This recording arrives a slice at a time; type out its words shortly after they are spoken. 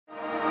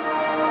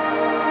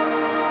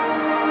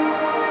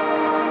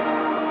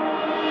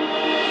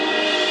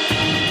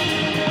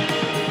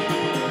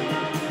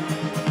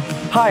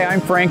Hi,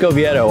 I'm Frank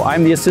Oviedo.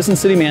 I'm the Assistant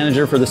City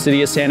Manager for the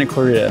City of Santa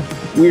Clarita.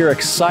 We are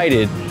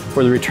excited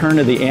for the return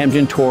of the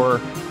Amgen Tour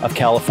of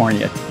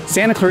California.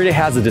 Santa Clarita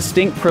has a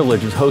distinct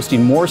privilege of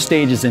hosting more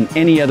stages than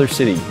any other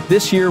city.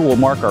 This year will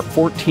mark our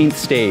 14th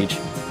stage.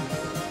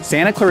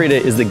 Santa Clarita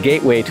is the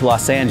gateway to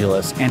Los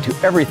Angeles and to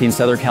everything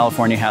Southern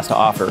California has to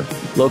offer.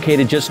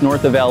 Located just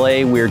north of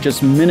LA, we are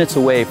just minutes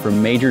away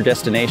from major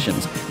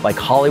destinations like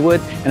Hollywood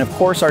and of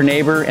course our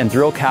neighbor and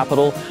thrill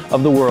capital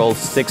of the world,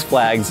 Six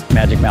Flags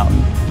Magic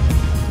Mountain.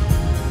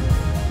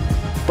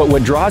 But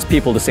what draws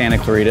people to Santa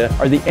Clarita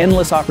are the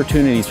endless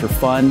opportunities for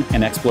fun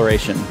and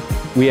exploration.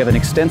 We have an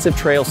extensive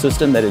trail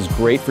system that is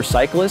great for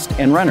cyclists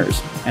and runners,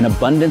 an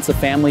abundance of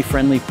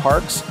family-friendly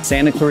parks.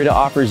 Santa Clarita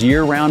offers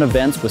year-round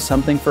events with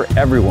something for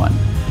everyone,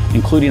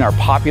 including our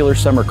popular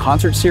summer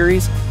concert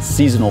series,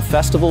 seasonal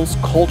festivals,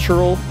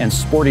 cultural and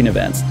sporting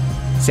events.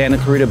 Santa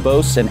Clarita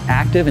boasts an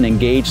active and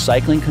engaged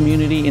cycling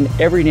community. In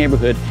every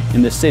neighborhood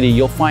in the city,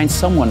 you'll find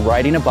someone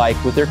riding a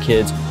bike with their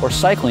kids or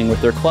cycling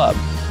with their club.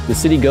 The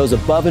city goes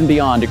above and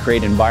beyond to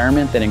create an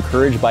environment that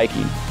encourages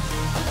biking.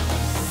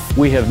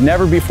 We have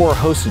never before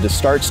hosted a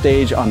start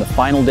stage on the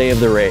final day of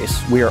the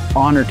race. We are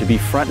honored to be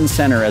front and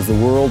center as the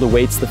world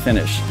awaits the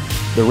finish.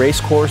 The race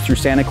course through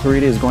Santa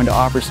Clarita is going to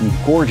offer some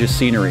gorgeous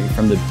scenery,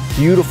 from the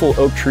beautiful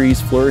oak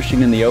trees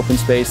flourishing in the open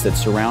space that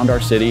surround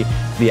our city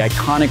to the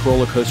iconic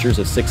roller coasters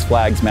of Six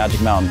Flags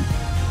Magic Mountain.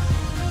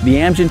 The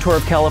Amgen Tour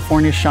of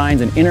California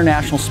shines an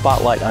international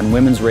spotlight on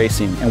women's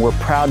racing, and we're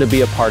proud to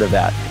be a part of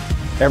that.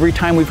 Every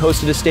time we've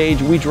hosted a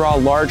stage, we draw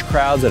large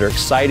crowds that are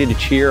excited to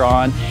cheer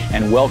on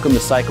and welcome the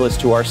cyclists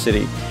to our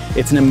city.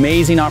 It's an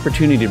amazing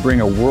opportunity to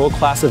bring a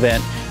world-class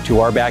event to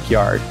our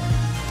backyard.